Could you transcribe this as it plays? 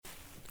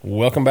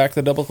Welcome back to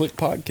the Double Click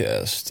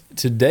Podcast.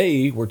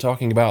 Today, we're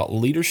talking about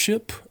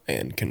leadership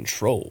and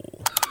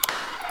control.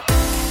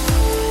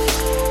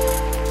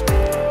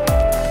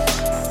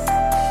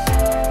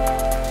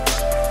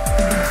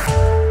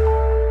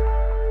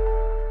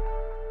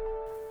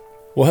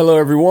 Well, hello,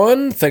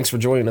 everyone. Thanks for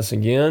joining us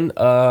again.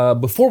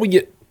 Before we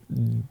get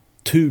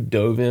too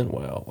dove in,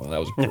 wow, that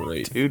was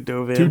great. Too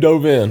dove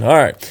in. All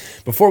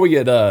right. Before we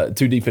get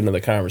too deep into the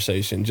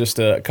conversation, just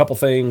a couple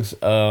things.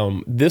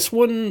 This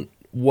one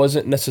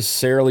wasn't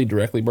necessarily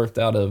directly birthed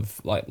out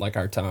of like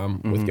our time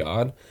with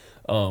God.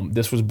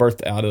 This was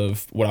birthed out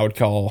of what I would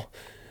call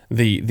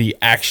the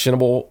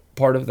actionable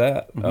part of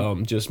that.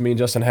 Just me and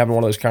Justin having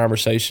one of those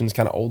conversations,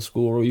 kind of old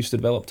school, where we used to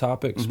develop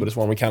topics, but it's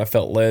one we kind of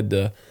felt led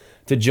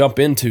to jump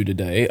into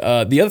today.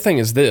 The other thing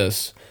is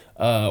this: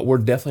 we're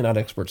definitely not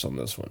experts on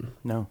this one.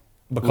 No,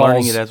 because,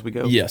 learning it as we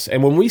go. Yes,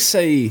 and when we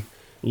say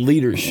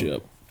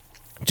leadership,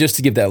 just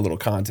to give that a little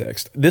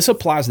context, this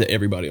applies to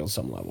everybody on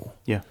some level.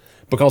 Yeah.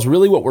 Because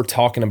really what we're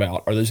talking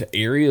about are those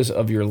areas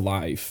of your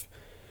life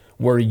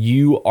where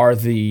you are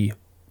the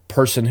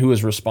person who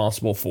is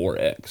responsible for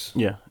X.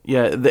 Yeah.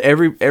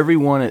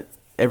 Everyone at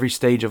every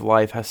stage of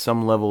life has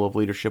some level of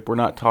leadership. We're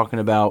not talking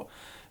about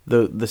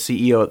the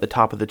CEO at the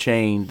top of the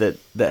chain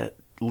that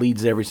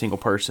leads every single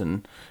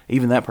person.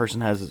 Even that person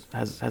has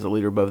a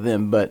leader above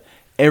them. But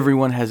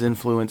everyone has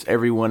influence.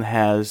 Everyone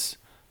has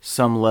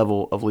some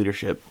level of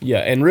leadership.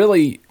 Yeah, and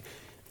really,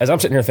 as I'm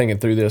sitting here thinking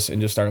through this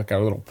and just starting like a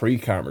little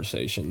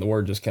pre-conversation, the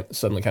word just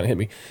suddenly kind of hit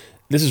me.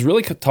 This is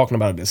really talking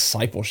about a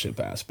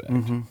discipleship aspect.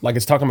 Like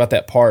it's talking about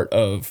that part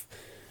of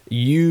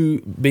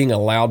you being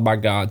allowed by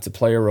God to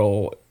play a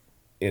role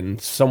in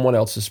someone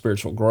else's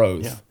spiritual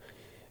growth. Yeah.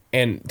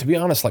 And to be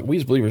honest, like we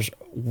as believers,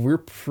 we're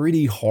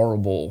pretty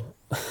horrible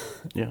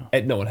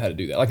at knowing how to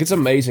do that. Like it's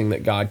amazing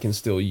that God can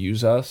still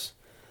use us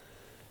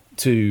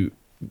to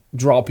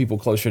draw people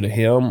closer to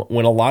Him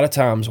when a lot of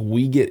times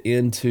we get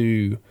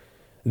into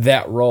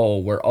that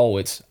role where,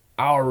 it's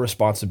our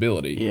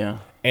responsibility. Yeah.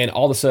 And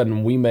all of a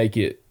sudden we make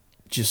it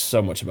just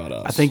so much about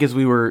us. I think as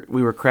we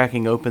were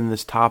cracking open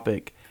this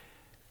topic,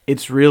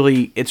 it's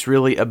really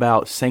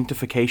about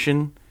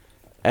sanctification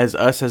as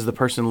the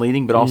person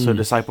leading, but also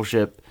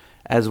discipleship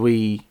as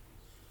we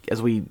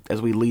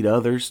lead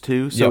others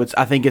too. So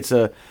I think it's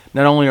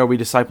not only are we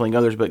discipling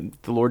others, but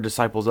the Lord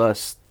disciples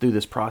us through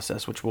this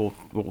process, which we'll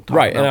talk about.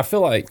 Right. And I feel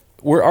like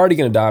we're already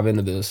going to dive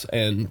into this,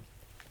 and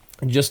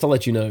just to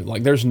let you know,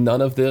 like there's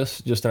none of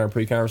this just in our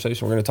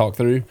pre-conversation we're going to talk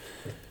through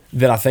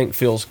that I think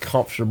feels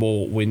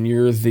comfortable when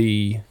you're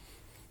the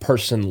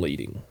person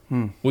leading.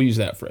 We'll use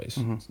that phrase.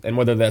 And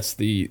whether that's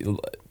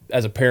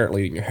as a parent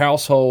leading your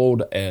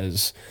household,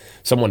 as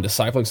someone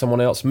discipling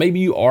someone else, maybe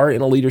you are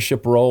in a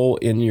leadership role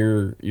in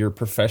your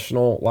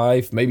professional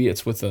life. Maybe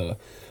it's with a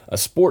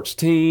sports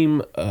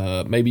team.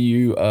 Maybe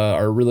you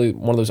are really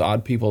one of those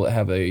odd people that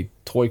have a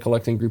toy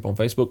collecting group on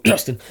Facebook,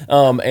 Justin,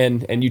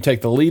 and you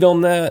take the lead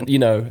on that,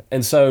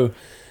 and so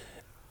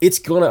it's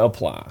going to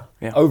apply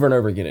over and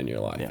over again in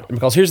your life. Yeah.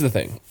 Because here's the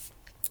thing: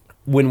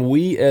 when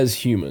we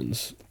as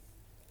humans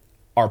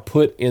are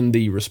put in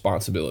the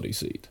responsibility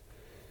seat,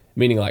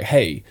 meaning like,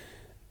 hey,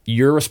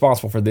 you're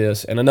responsible for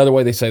this, and another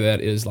way they say that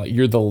is like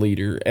you're the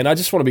leader. And I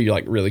just want to be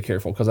like really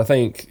careful because I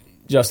think,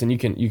 Justin, you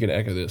can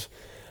echo this.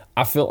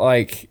 I feel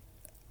like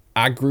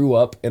I grew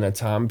up in a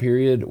time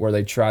period where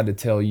they tried to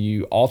tell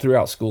you all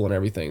throughout school and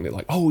everything that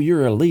like, oh,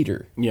 you're a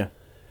leader. Yeah.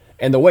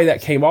 And the way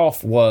that came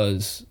off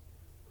was,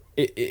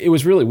 it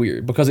was really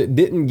weird because it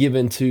didn't give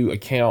into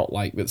account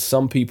like that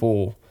some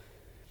people,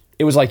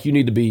 it was like you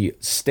need to be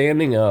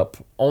standing up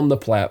on the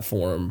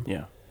platform,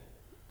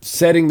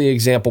 setting the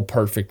example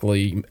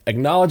perfectly,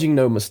 acknowledging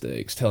no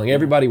mistakes, telling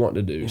everybody what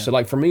to do. Yeah. So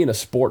like for me in a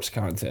sports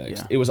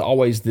context, it was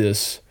always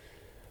this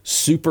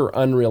super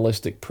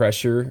unrealistic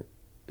pressure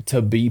to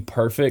be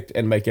perfect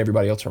and make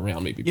everybody else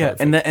around me be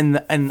perfect.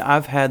 And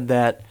I've had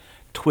that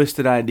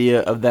twisted idea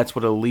of that's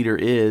what a leader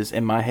is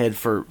in my head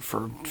for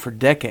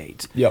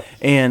decades. Yep.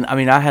 And I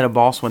mean, I had a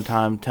boss one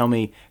time tell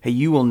me, "Hey,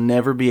 you will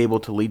never be able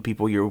to lead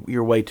people.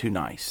 You're way too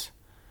nice."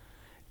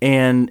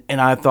 And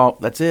I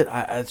thought, that's it.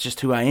 That's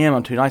just who I am.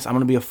 I'm too nice. I'm going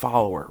to be a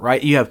follower,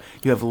 right? You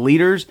have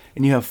leaders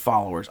and you have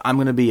followers. I'm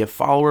going to be a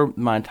follower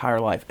my entire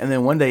life. And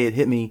then one day it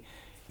hit me,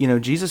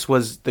 Jesus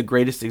was the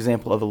greatest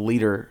example of a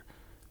leader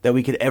that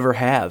we could ever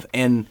have.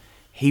 And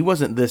he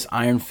wasn't this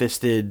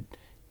iron-fisted,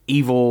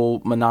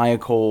 evil,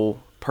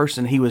 maniacal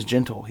person. He was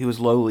gentle. He was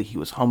lowly. He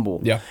was humble.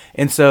 Yeah.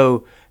 And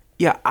so,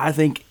 I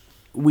think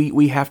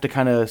we have to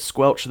kind of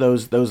squelch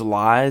those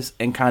lies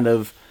and kind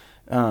of,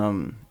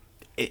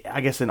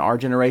 I guess in our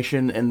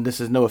generation, and this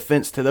is no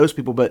offense to those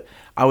people, but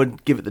I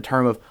would give it the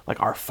term of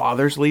like our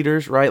father's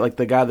leaders, right? Like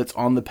the guy that's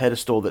on the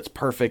pedestal, that's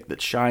perfect,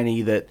 that's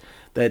shiny, that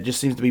just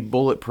seems to be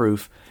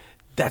bulletproof.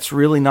 That's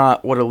really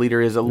not what a leader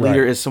is. A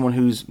leader is someone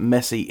who's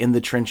messy in the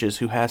trenches,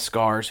 who has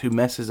scars, who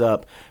messes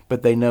up,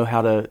 but they know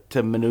how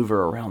to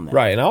maneuver around that.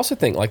 Right. And I also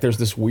think like there's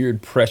this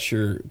weird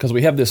pressure because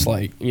we have this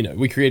like,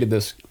 we created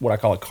this, what I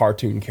call a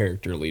cartoon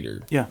character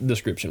leader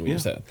description we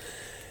just had.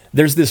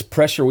 There's this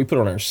pressure we put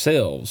on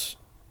ourselves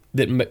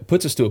that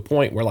puts us to a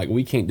point where like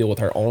we can't deal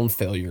with our own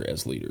failure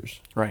as leaders.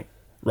 Right.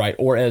 Right.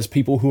 Or as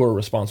people who are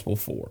responsible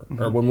for,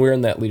 or when we're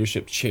in that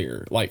leadership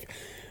chair, like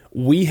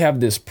we have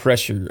this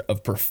pressure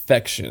of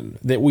perfection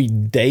that we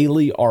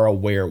daily are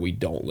aware we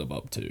don't live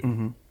up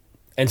to.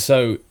 And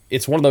so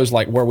it's one of those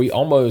like where we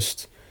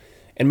almost,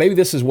 and maybe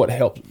this is what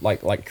helps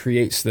like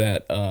creates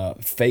that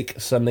fake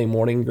Sunday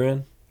morning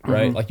grin,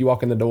 right? Like you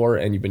walk in the door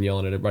and you've been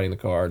yelling at everybody in the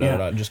car,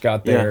 just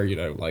got there,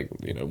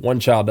 one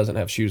child doesn't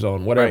have shoes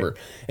on, whatever. Right.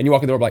 And you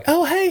walk in the door like,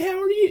 oh, hey,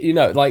 how are you?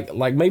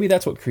 Like maybe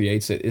that's what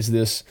creates it, is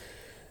this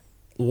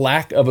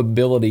lack of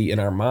ability in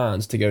our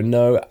minds to go,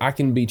 no, I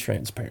can be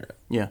transparent.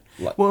 Yeah.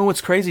 Well,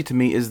 what's crazy to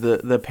me is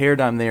the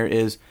paradigm there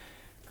is,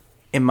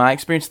 in my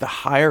experience, the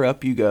higher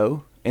up you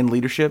go in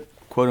leadership,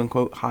 quote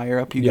unquote, higher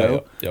up you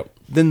go,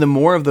 then the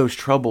more of those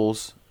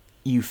troubles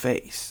you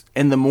face,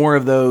 and the more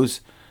of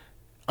those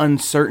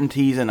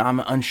uncertainties, and I'm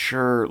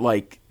unsure,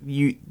 like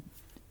I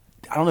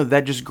don't know,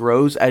 that just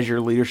grows as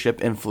your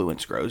leadership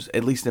influence grows,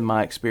 at least in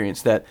my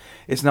experience, that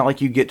it's not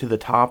like you get to the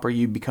top or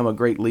you become a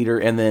great leader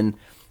and then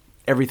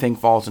everything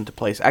falls into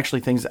place.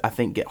 Actually, things I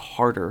think get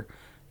harder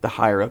the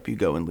higher up you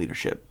go in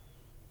leadership.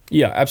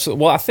 Yeah,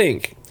 absolutely. Well, I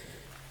think,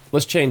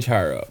 let's change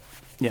higher up.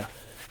 Yeah.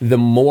 The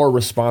more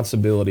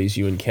responsibilities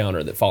you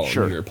encounter that fall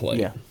on your plate.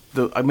 Yeah.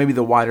 Maybe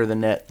the wider the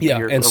net reach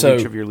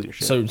of your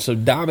leadership. So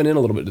diving in a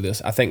little bit to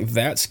this, I think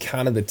that's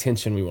kind of the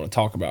tension we want to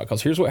talk about,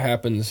 because here's what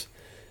happens,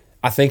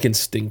 I think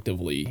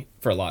instinctively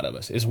for a lot of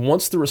us, is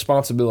once the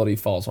responsibility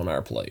falls on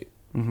our plate,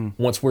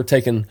 once we're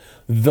taking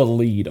the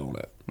lead on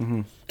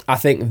it, I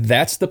think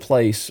that's the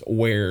place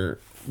where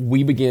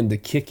we begin to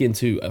kick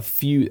into a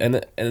few,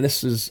 and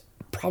this is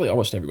probably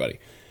almost everybody,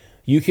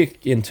 you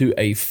kick into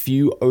a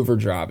few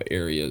overdrive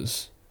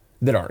areas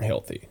that aren't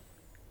healthy.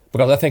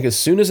 Because I think as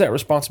soon as that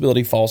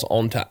responsibility falls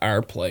onto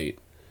our plate,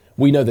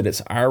 we know that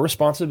it's our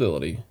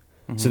responsibility.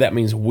 So that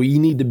means we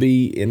need to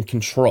be in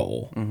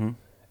control.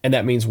 And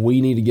that means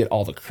we need to get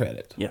all the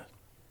credit. Yeah.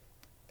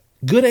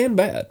 Good and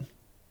bad.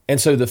 And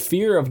so the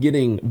fear of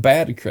getting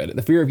bad credit,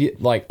 the fear of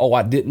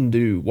I didn't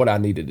do what I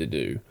needed to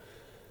do,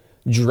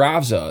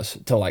 drives us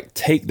to like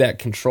take that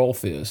control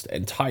fist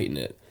and tighten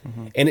it.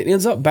 And it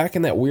ends up back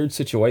in that weird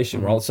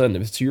situation where all of a sudden,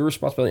 if it's your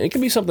responsibility, it can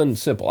be something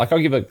simple. Like I'll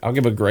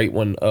give a great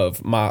one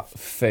of my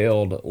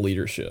failed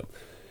leadership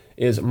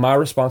is my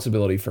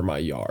responsibility for my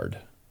yard.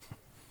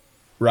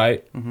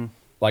 Right?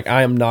 Like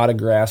I am not a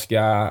grass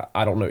guy.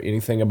 I don't know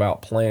anything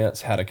about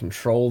plants, how to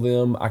control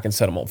them. I can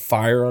set them on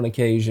fire on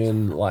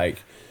occasion. Like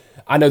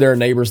I know there are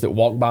neighbors that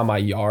walk by my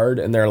yard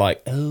and they're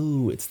like,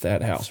 "Oh, it's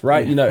that house,"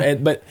 right?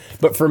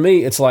 But for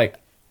me, it's like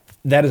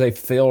that is a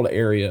failed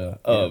area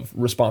of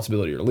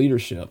responsibility or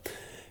leadership,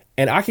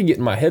 and I can get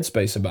in my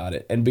headspace about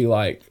it and be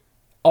like,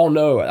 "Oh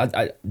no,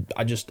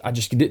 I just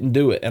didn't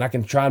do it," and I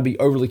can try and be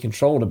overly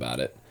controlled about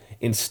it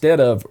instead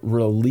of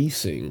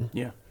releasing.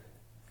 Yeah.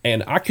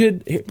 And I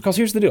could, because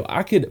here's the deal,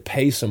 I could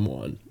pay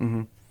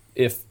someone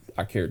if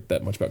I cared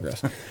that much about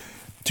grass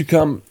to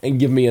come and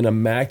give me an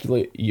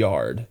immaculate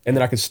yard, and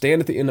then I could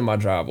stand at the end of my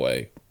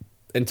driveway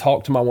and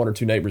talk to my one or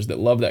two neighbors that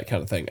love that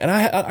kind of thing, and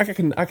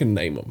I can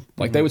name them.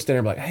 Like they would stand there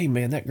and be like, "Hey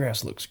man, that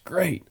grass looks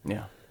great."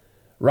 Yeah.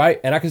 Right,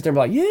 and I could stand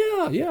there and be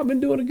like, "Yeah, I've been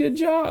doing a good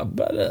job."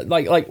 But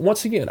like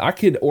once again, I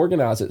could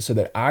organize it so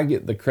that I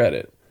get the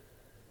credit,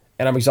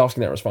 and I'm exhausting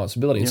that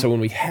responsibility. And so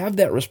when we have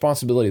that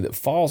responsibility that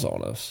falls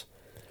on us,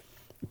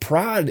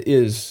 pride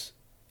is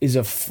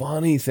a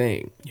funny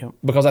thing. Yep.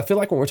 Because I feel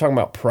like when we're talking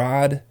about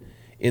pride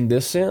in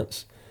this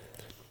sense,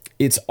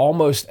 it's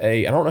almost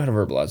I don't know how to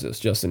verbalize this,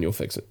 Justin, you'll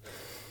fix it.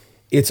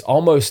 It's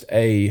almost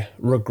a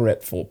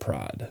regretful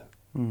pride.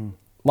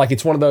 Like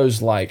it's one of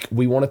those, like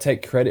we want to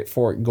take credit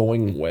for it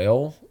going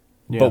well,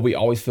 but we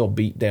always feel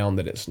beat down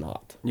that it's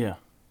not. Yeah.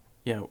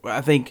 Yeah. I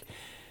think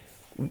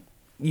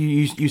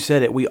you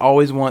said it. We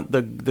always want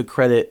the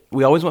credit.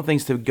 We always want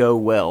things to go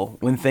well.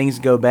 When things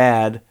go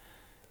bad,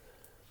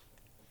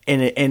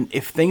 and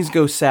if things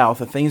go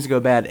south, if things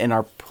go bad, and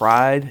our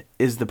pride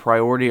is the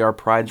priority, our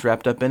pride's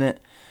wrapped up in it,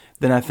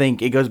 then I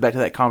think it goes back to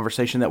that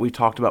conversation that we've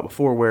talked about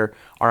before, where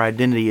our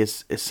identity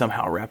is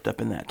somehow wrapped up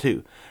in that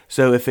too.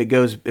 So if it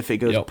goes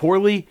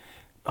poorly,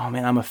 oh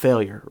man, I'm a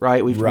failure,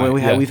 right? We've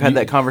had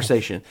that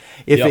conversation.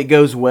 If it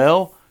goes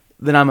well,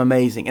 then I'm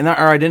amazing, and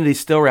our identity is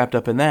still wrapped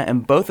up in that.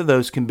 And both of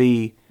those can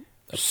be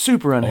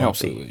super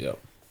unhealthy. Absolutely,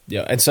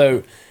 yeah. And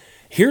so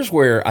here's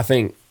where I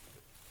think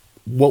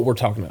what we're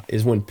talking about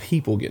is when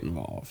people get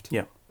involved.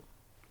 Yeah.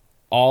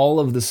 All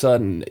of the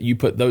sudden, you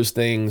put those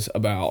things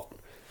about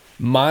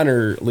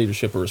minor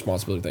leadership or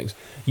responsibility things.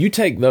 You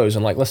take those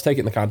and let's take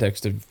it in the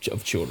context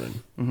of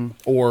children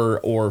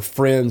or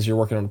friends you're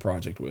working on a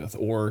project with,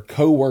 or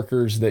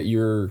coworkers that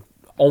you're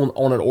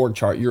on an org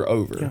chart you're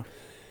over. Yeah.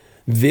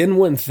 Then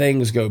when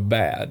things go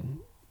bad,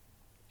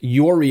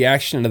 your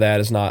reaction to that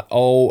is not,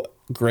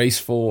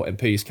 graceful and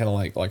peace, kind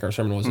of like our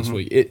sermon was this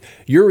week.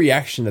 Your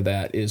reaction to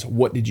that is,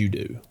 what did you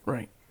do?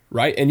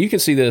 Right. And you can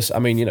see this,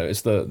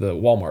 it's the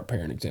Walmart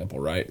parent example,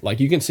 right? Like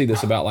you can see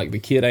this about the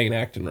kid ain't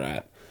acting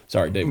right.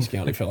 Sorry, Davis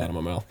County fell out of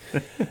my mouth.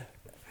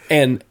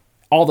 And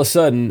all of a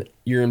sudden,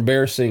 you're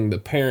embarrassing the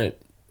parent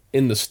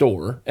in the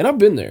store, and I've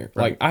been there.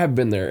 Right. Like I have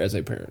been there as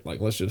a parent.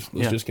 Like let's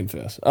just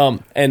confess.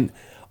 And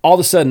all of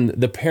a sudden,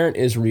 the parent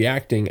is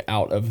reacting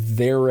out of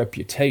their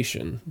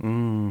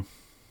reputation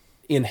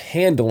in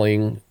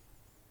handling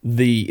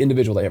the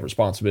individual they have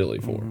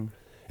responsibility for.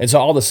 And so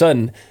all of a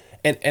sudden,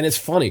 and it's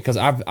funny because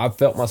I've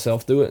felt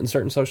myself do it in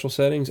certain social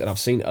settings, and I've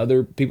seen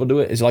other people do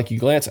it. It's like you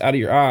glance out of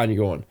your eye and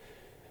you're going,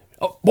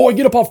 "Oh boy,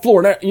 get up off the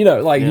floor now!"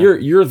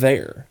 You're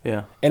there.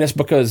 Yeah. And it's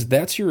because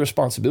that's your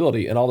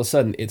responsibility, and all of a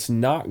sudden it's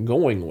not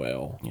going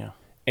well. Yeah.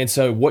 And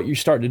so what you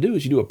start to do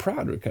is you do a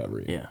pride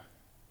recovery. Yeah.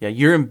 Yeah.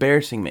 You're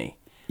embarrassing me.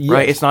 Yes.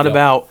 Right. It's not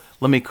about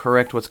let me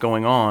correct what's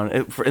going on.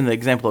 In the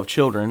example of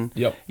children,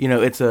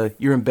 it's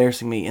you're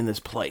embarrassing me in this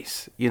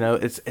place.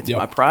 It's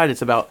my pride.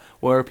 It's about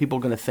what are people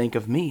going to think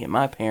of me and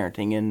my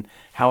parenting and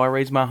how I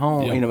raise my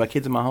home. My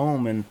kids in my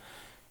home, and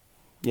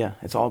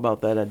it's all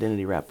about that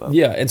identity wrap up.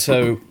 Yeah. And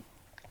so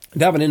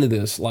diving into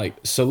this,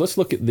 so let's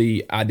look at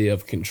the idea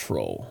of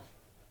control,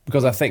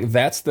 because I think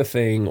that's the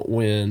thing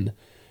when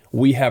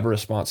we have a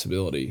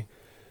responsibility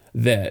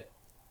that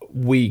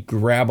we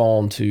grab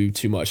on to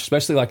too much,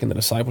 especially like in the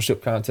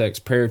discipleship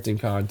context, parenting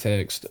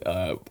context,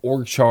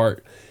 org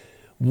chart.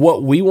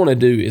 What we want to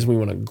do is we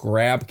want to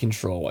grab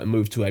control and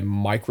move to a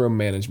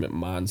micromanagement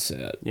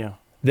mindset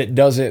that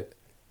doesn't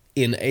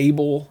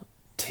enable,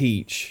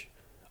 teach,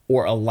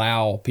 or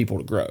allow people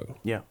to grow.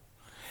 Yeah.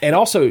 And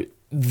also,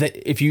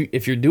 if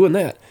you're doing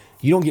that,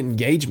 you don't get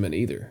engagement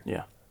either.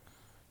 Yeah.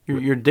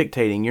 You're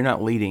dictating. You're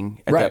not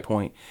leading at that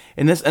point.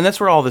 And that's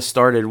where all this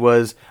started.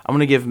 Was I'm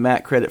going to give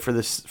Matt credit for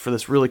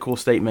this really cool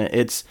statement.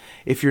 It's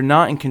if you're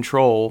not in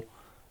control,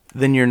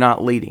 then you're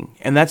not leading,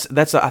 and I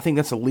think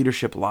that's a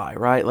leadership lie,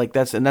 right? Like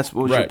that's what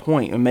was your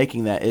point in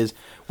making that is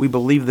we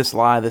believe this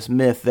lie, this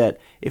myth that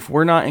if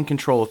we're not in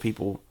control of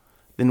people,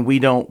 then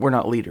we're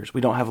not leaders.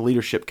 We don't have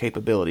leadership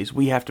capabilities.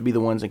 We have to be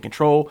the ones in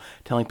control,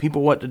 telling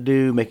people what to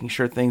do, making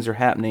sure things are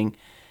happening,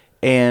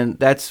 and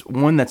that's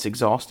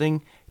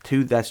exhausting.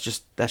 Two, that's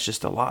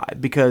just a lie,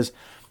 because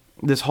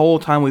this whole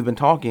time we've been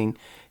talking,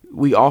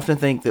 we often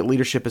think that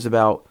leadership is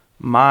about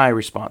my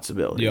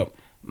responsibility,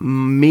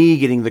 me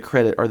getting the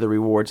credit or the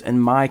rewards,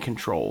 and my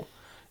control.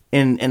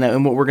 And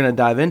what we're going to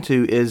dive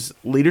into is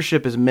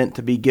leadership is meant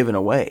to be given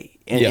away,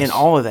 and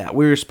all of that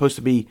we're supposed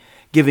to be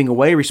giving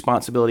away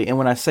responsibility. And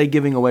when I say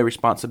giving away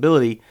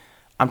responsibility,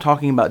 I'm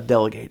talking about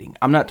delegating.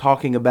 I'm not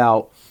talking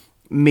about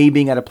me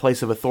being at a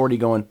place of authority,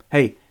 going,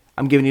 "Hey,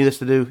 I'm giving you this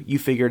to do. You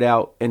figure it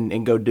out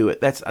and go do it."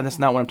 That's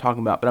not what I'm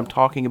talking about. But I'm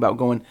talking about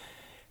going,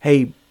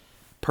 "Hey,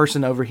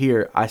 person over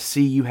here, I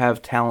see you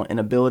have talent and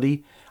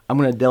ability. I'm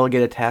going to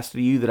delegate a task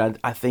to you that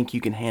I think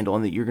you can handle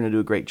and that you're going to do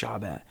a great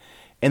job at."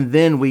 And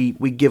then we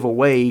give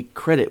away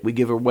credit. We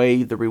give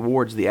away the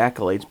rewards, the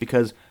accolades,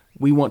 because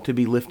we want to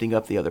be lifting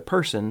up the other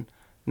person,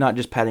 not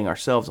just patting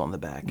ourselves on the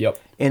back. Yep.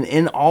 And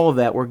in all of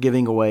that, we're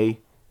giving away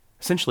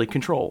essentially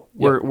control.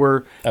 Yep.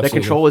 That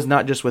control is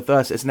not just with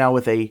us. It's now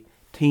with a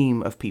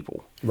team of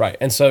people. Right.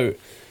 And so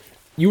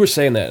you were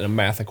saying that and a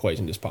math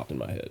equation just popped in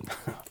my head.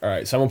 All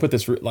right. So I'm going to put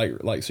this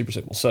like super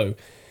simple. So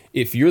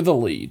if you're the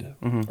lead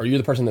or you're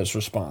the person that's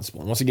responsible,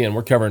 and once again,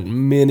 we're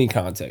covering many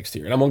contexts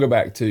here, and I'm going to go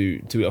back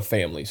to a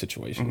family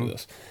situation with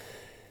this.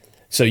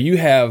 So you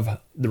have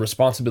the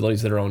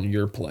responsibilities that are on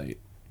your plate,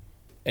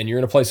 and you're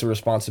in a place of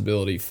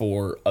responsibility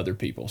for other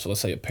people. So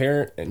let's say a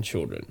parent and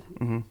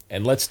children.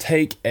 And let's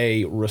take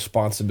a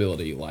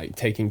responsibility like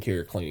taking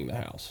care of cleaning the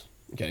house.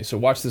 Okay, so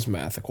watch this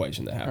math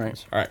equation that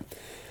happens. All right.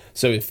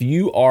 So if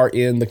you are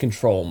in the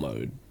control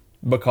mode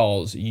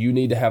because you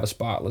need to have a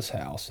spotless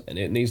house and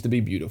it needs to be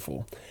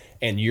beautiful,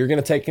 and you're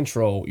going to take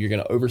control, you're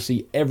going to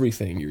oversee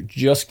everything, you're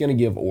just going to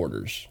give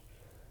orders,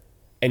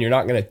 and you're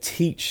not going to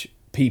teach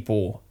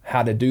people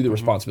how to do the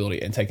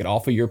responsibility and take it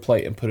off of your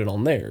plate and put it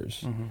on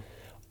theirs,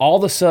 all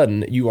of a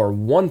sudden you are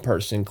one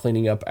person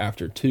cleaning up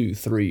after 2,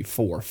 3,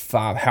 4,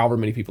 5, however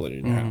many people are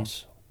in your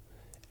house.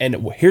 And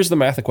here's the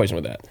math equation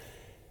with that.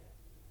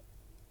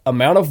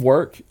 Amount of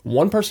work,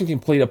 one person can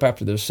clean up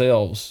after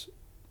themselves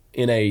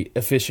in a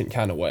efficient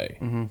kind of way.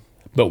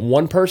 But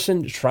one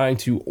person trying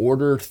to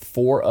order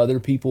 4 other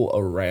people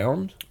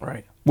around,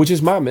 which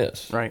is my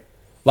miss. Right.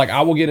 Like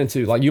I will get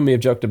into, like you may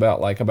have joked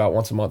about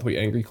once a month we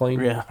angry clean.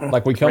 Yeah.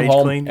 Like we come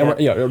home clean, and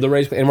the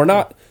rage clean, and we're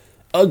not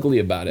ugly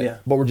about it,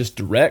 but we're just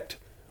direct.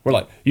 We're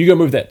like, you go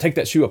move that, take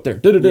that shoe up there,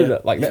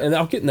 like that, and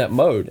I'll get in that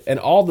mode, and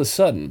all of a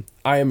sudden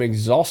I am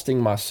exhausting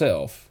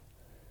myself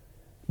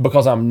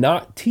because I'm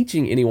not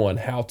teaching anyone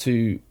how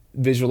to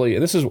visually.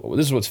 And this is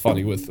what's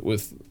funny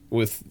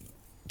with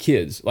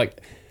kids,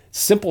 like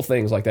simple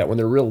things like that when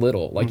they're real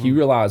little. Like you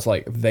realize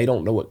like they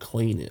don't know what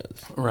clean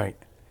is, right?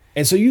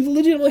 And so you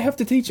legitimately have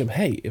to teach them,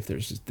 hey, if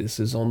this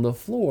is on the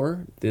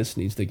floor, this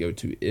needs to go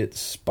to its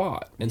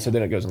spot, and so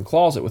then it goes in the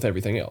closet with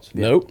everything else.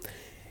 Nope,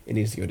 it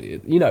needs to go to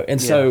it,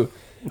 And so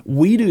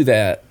we do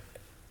that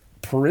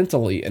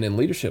parentally and in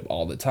leadership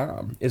all the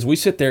time, is we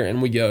sit there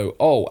and we go,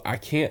 oh, I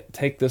can't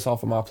take this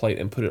off of my plate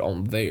and put it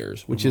on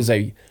theirs, which is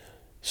a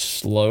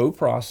slow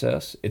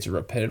process. It's a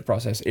repetitive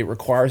process. It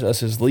requires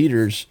us as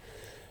leaders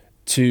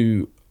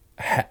to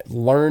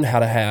learn how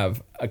to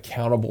have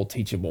accountable,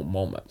 teachable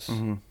moments.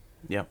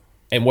 Yeah.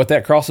 And what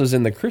that crosses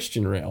in the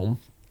Christian realm,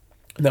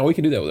 now we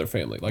can do that with our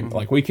family.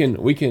 Like we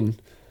can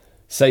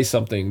say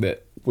something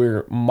that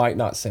might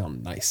not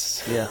sound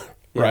nice. Yeah.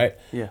 Right?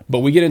 Yeah. But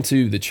we get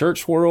into the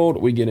church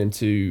world, we get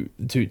into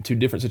two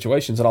different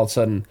situations, and all of a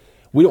sudden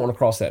we don't want to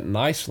cross that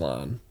nice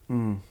line.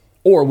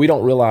 Or we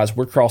don't realize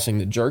we're crossing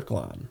the jerk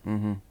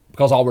line.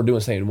 Because all we're doing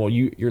is saying, well,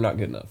 you're not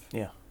good enough.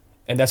 Yeah.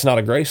 And that's not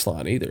a grace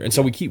line either. And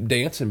so we keep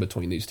dancing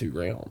between these two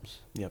realms.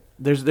 Yep.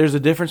 There's a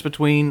difference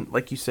between,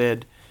 like you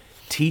said,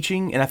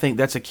 teaching, and I think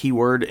that's a key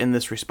word in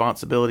this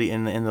responsibility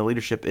in the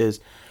leadership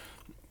is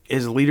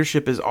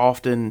leadership is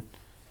often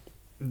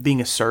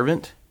being a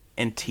servant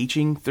and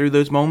teaching through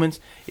those moments.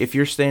 If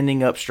you're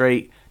standing up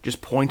straight,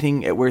 just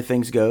pointing at where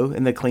things go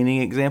in the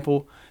cleaning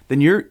example, then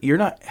you're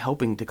not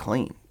helping to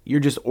clean. You're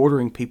just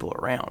ordering people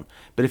around.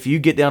 But if you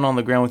get down on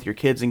the ground with your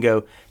kids and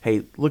go,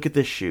 hey, look at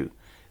this shoe.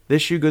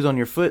 This shoe goes on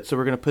your foot, so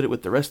we're going to put it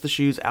with the rest of the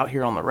shoes out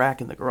here on the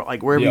rack in the garage,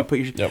 like wherever you put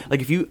your shoe. Like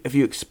if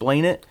you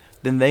explain it,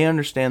 then they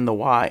understand the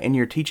why, and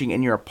you're teaching,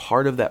 and you're a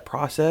part of that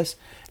process.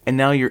 And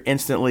now you're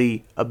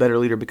instantly a better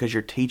leader because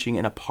you're teaching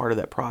and a part of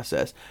that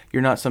process.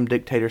 You're not some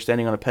dictator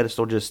standing on a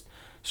pedestal just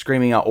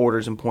screaming out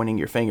orders and pointing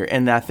your finger.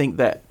 And I think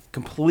that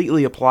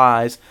completely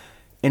applies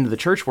into the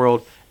church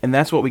world, and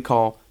that's what we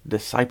call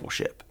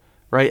discipleship,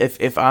 right?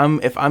 If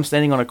I'm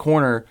standing on a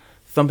corner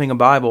thumping a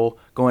Bible,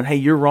 going, "Hey,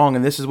 you're wrong,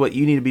 and this is what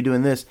you need to be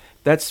doing."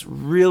 That's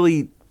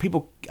really,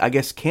 people, I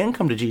guess, can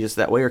come to Jesus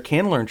that way or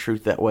can learn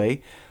truth that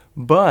way,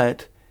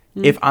 but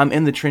if I'm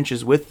in the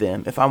trenches with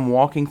them, if I'm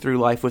walking through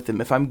life with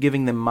them, if I'm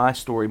giving them my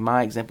story,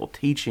 my example,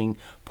 teaching,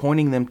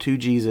 pointing them to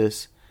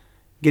Jesus,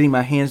 getting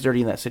my hands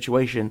dirty in that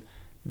situation,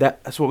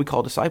 that's what we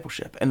call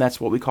discipleship, and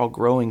that's what we call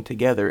growing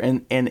together.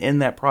 And in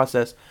that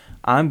process,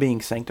 I'm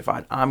being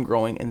sanctified, I'm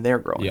growing, and they're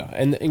growing. Yeah,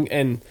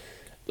 and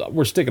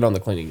we're sticking on the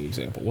cleaning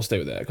example. We'll stay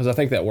with that because I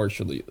think that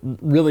works really,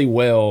 really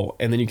well,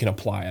 and then you can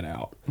apply it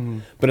out.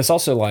 But it's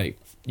also like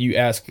you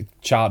ask a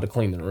child to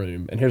clean their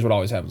room, and here's what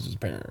always happens as a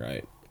parent,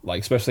 right?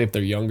 Like, especially if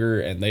they're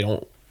younger and they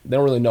don't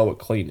really know what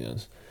clean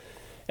is.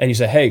 And you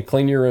say, hey,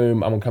 clean your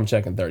room. I'm going to come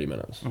check in 30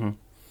 minutes.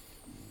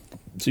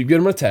 So you give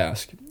them a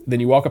task. Then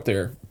you walk up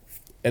there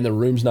and the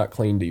room's not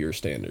clean to your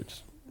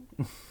standards.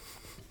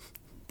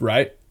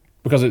 Right?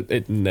 Because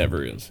it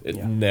never is. It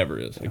never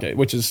is. Okay.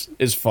 Which is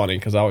funny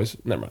because I always,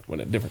 never mind, we're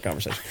in a different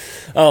conversation.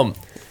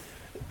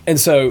 And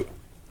so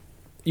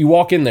you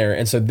walk in there,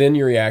 and so then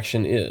your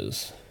reaction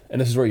is, and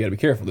this is where you got to be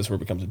careful. This is where it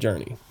becomes a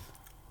journey.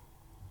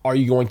 Are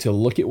you going to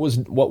look at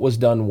what was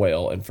done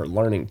well and for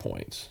learning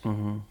points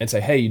and say,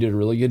 hey, you did a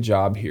really good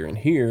job here and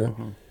here.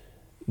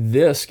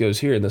 This goes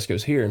here and this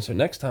goes here. And so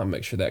next time,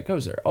 make sure that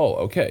goes there. Oh,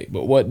 okay.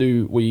 But what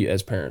do we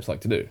as parents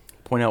like to do?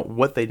 Point out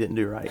what they didn't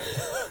do right.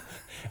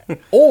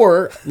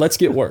 Or let's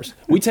get worse.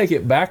 We take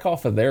it back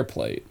off of their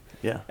plate.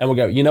 Yeah. And we'll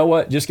go, you know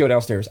what? Just go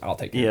downstairs. I'll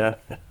take it. Yeah.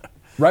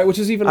 Right? Which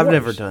is even worse. I've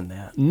never done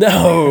that.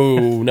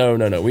 No.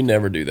 We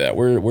never do that.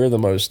 We're the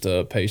most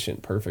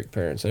patient, perfect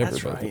parents ever.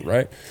 That's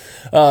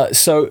right?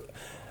 So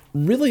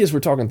really, as we're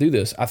talking through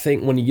this, I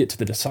think when you get to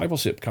the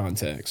discipleship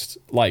context,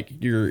 like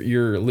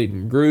you're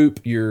leading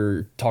group,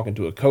 you're talking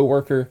to a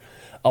coworker,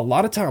 a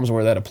lot of times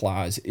where that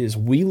applies is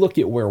we look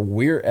at where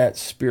we're at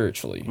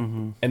spiritually.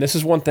 And this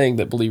is one thing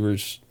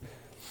that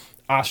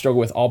I struggle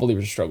with, all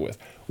believers struggle with.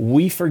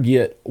 We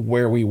forget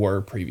where we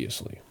were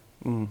previously.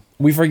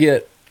 We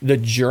forget the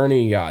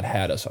journey God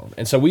had us on.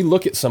 And so we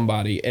look at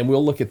somebody and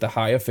we'll look at the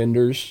high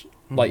offenders,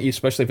 like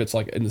especially if it's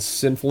like in the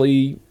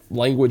sinfully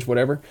language,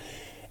 whatever,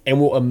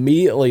 and we'll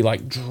immediately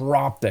like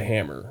drop the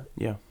hammer.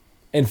 Yeah.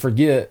 And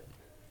forget,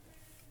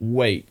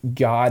 wait,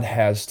 God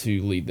has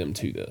to lead them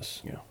to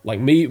this. Yeah.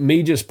 Like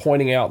me just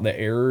pointing out the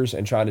errors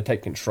and trying to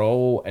take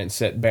control and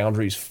set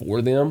boundaries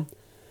for them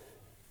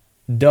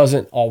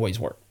doesn't always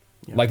work.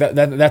 Yeah. Like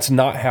that's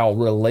not how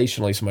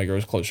relationally somebody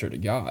grows closer to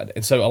God.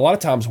 And so a lot of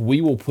times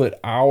we will put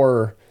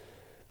our,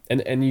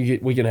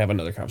 we can have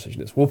another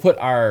conversation on this. We'll put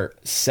our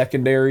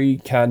secondary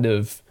kind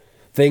of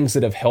things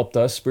that have helped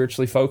us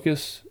spiritually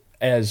focus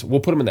as, we'll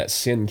put them in that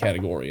sin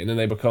category, and then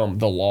they become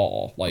the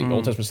law, like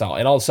Old Testament style.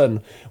 And all of a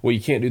sudden, well, you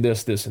can't do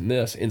this, this, and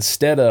this.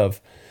 Instead of,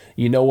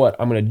 you know what,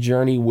 I'm going to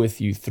journey with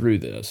you through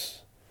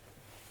this.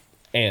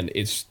 And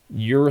it's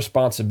your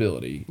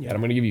responsibility, and I'm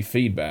going to give you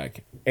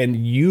feedback, and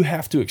you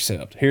have to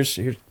accept. Here's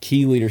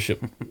key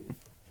leadership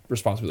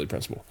responsibility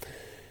principle.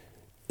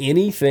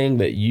 Anything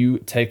that you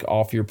take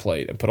off your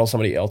plate and put on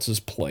somebody else's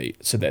plate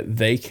so that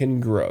they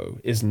can grow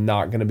is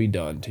not going to be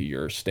done to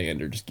your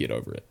standards. Get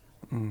over it.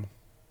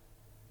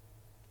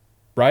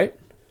 Right?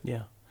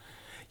 Yeah.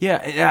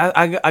 Yeah,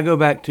 I go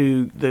back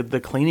to the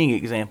cleaning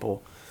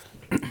example.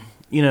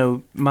 You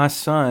know, my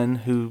son,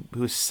 who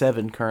is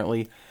 7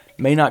 currently,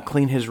 may not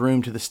clean his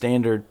room to the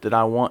standard that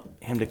I want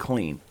him to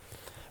clean.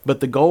 But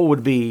the goal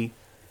would be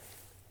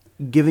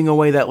giving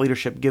away that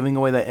leadership, giving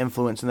away that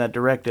influence and that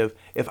directive.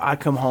 If I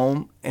come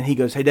home and he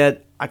goes, hey,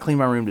 Dad, I cleaned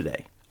my room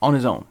today on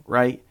his own,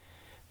 right?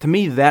 To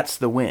me, that's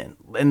the win.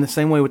 In the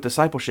same way with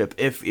discipleship,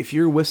 if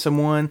you're with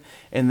someone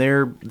and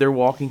they're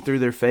walking through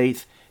their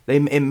faith,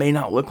 it may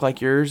not look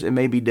like yours, it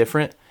may be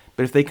different,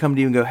 but if they come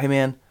to you and go, hey,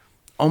 man,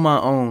 on my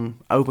own,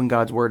 I opened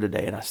God's Word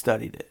today and I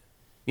studied it.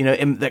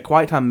 And that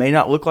quiet time may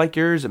not look like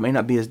yours. It may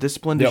not be as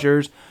disciplined as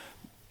yours.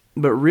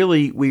 But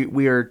really,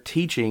 we are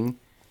teaching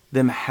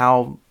them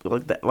how,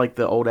 like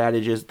the old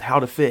adage is, how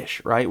to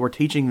fish, right? We're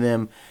teaching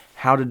them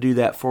how to do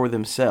that for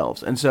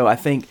themselves. And so I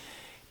think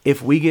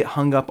if we get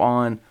hung up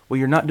on, well,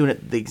 you're not doing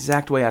it the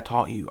exact way I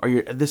taught you,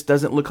 or this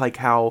doesn't look like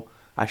how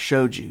I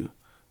showed you,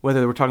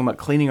 whether we're talking about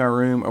cleaning our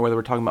room or whether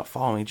we're talking about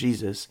following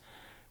Jesus,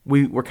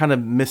 we're kind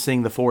of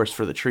missing the forest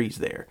for the trees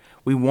there.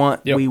 We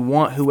want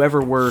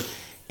whoever we're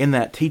in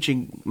that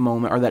teaching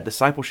moment or that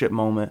discipleship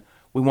moment,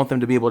 we want them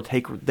to be able to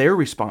take their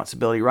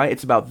responsibility, right?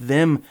 It's about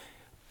them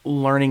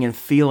learning and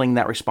feeling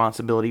that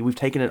responsibility. We've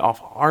taken it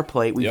off our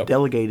plate. We've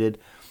delegated,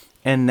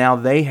 and now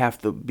they have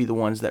to be the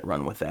ones that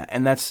run with that.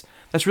 And that's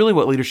really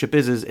what leadership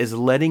is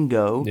letting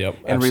go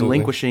and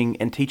relinquishing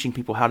and teaching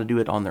people how to do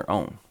it on their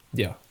own.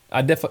 Yeah,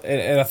 I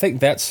think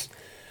that's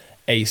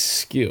a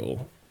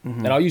skill,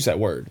 and I'll use that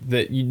word,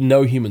 that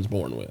humans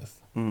born with.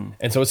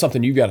 And so it's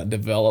something you got to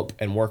develop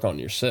and work on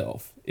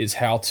yourself, is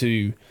how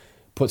to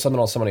put something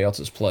on somebody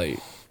else's plate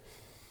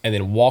and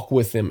then walk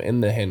with them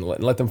in the handle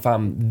and let them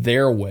find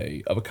their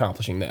way of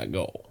accomplishing that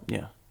goal.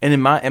 Yeah. And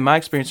in my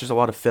experience, there's a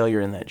lot of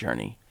failure in that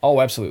journey. Oh,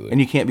 absolutely. And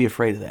you can't be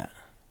afraid of that.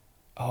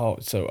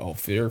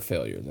 Fear of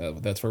failure.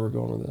 That's where we're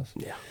going with this?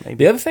 Yeah,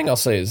 maybe. The other thing I'll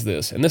say is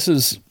this, and this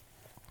is,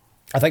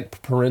 I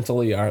think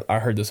parentally, I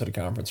heard this at a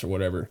conference or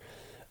whatever.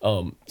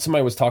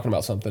 Somebody was talking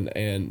about something,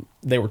 and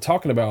they were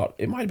talking about,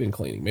 it might have been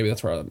cleaning. Maybe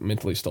that's where I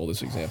mentally stole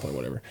this example or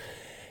whatever.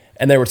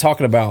 And they were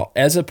talking about,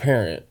 as a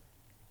parent,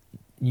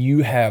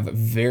 you have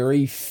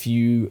very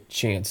few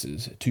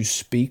chances to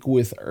speak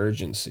with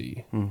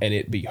urgency and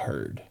it be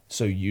heard.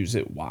 So use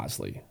it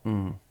wisely.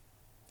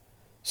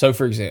 So,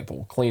 for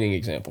example, cleaning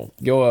example.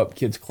 Go up,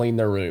 kids clean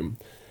their room.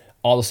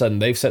 All of a sudden,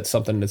 they've set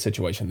something in a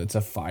situation that's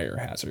a fire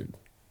hazard,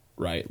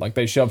 right? Like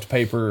they shoved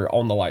paper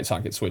on the light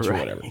socket switch or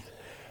whatever.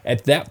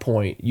 At that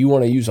point, you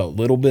want to use a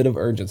little bit of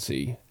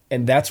urgency.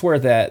 And that's where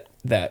that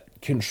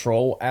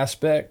control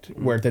aspect,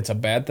 where that's a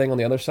bad thing on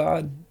the other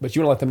side, but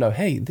you want to let them know,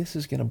 hey, this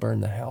is going to burn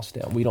the house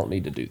down. We don't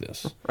need to do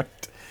this.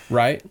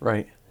 Right?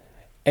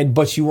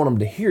 But you want them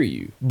to hear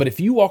you. But if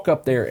you walk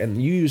up there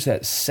and you use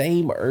that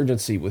same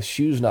urgency with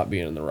shoes not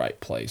being in the right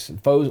place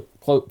and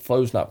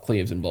clothes not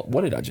cleaved and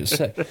what did I just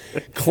say?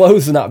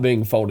 Clothes not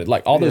being folded,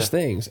 like all those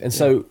things. And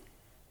so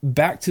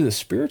back to the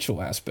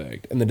spiritual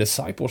aspect and the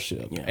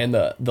discipleship and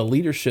the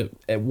leadership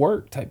at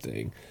work type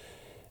thing,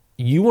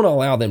 you want to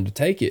allow them to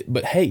take it.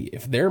 But hey,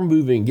 if they're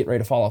moving, getting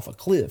ready to fall off a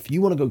cliff,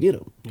 you want to go get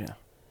them. Yeah.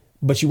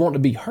 But you want to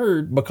be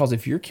heard, because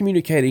if you're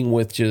communicating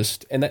with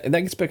and that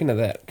gets back into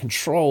that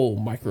control,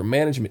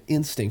 micromanagement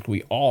instinct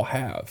we all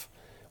have,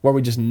 where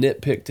we just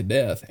nitpick to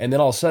death, and then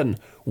all of a sudden,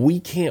 we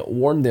can't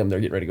warn them they're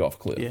getting ready to go off a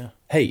cliff. Yeah.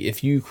 Hey,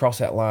 if you cross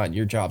that line,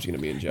 your job's going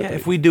to be in jeopardy. Yeah,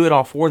 if we do it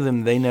all for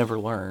them, they never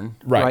learn.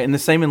 Right? And the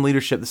same in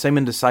leadership, the same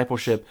in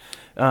discipleship,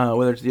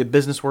 whether it's the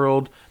business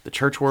world, the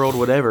church world,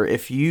 whatever.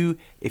 If you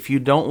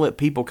don't let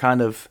people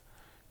kind of,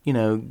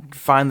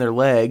 find their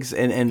legs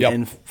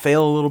and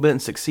fail a little bit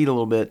and succeed a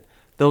little bit,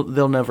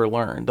 they'll never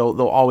learn.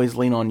 They'll always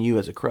lean on you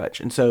as a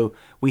crutch. And so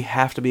we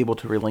have to be able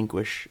to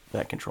relinquish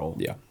that control.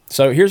 Yeah.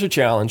 So here's a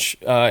challenge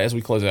as we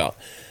close out.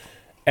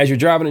 As you're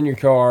driving in your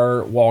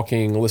car,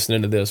 walking,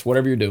 listening to this,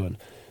 whatever you're doing,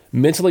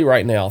 mentally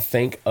right now,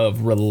 think of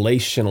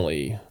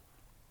relationally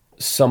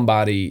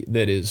somebody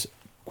that is,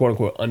 quote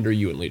unquote, under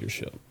you in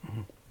leadership.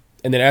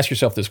 And then ask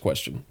yourself this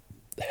question: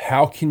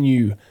 how can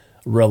you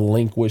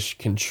relinquish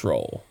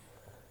control?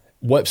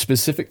 What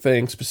specific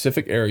thing,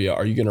 specific area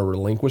are you going to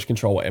relinquish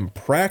control and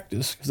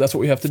practice? Because that's what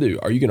we have to do.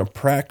 Are you going to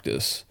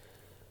practice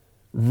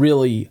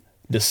really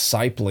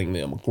discipling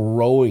them,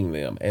 growing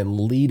them, and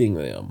leading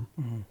them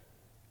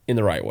in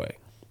the right way?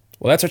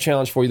 Well, that's our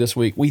challenge for you this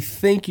week. We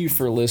thank you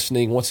for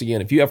listening. Once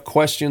again, if you have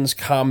questions,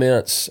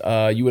 comments,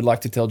 you would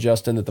like to tell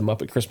Justin that the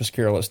Muppet Christmas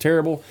Carol is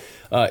terrible,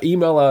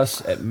 email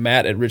us at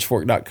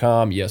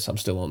matt@richfork.com. Yes, I'm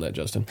still on that,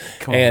 Justin.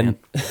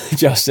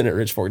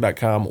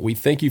 Justin@richfork.com. We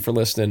thank you for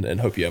listening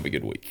and hope you have a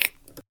good week.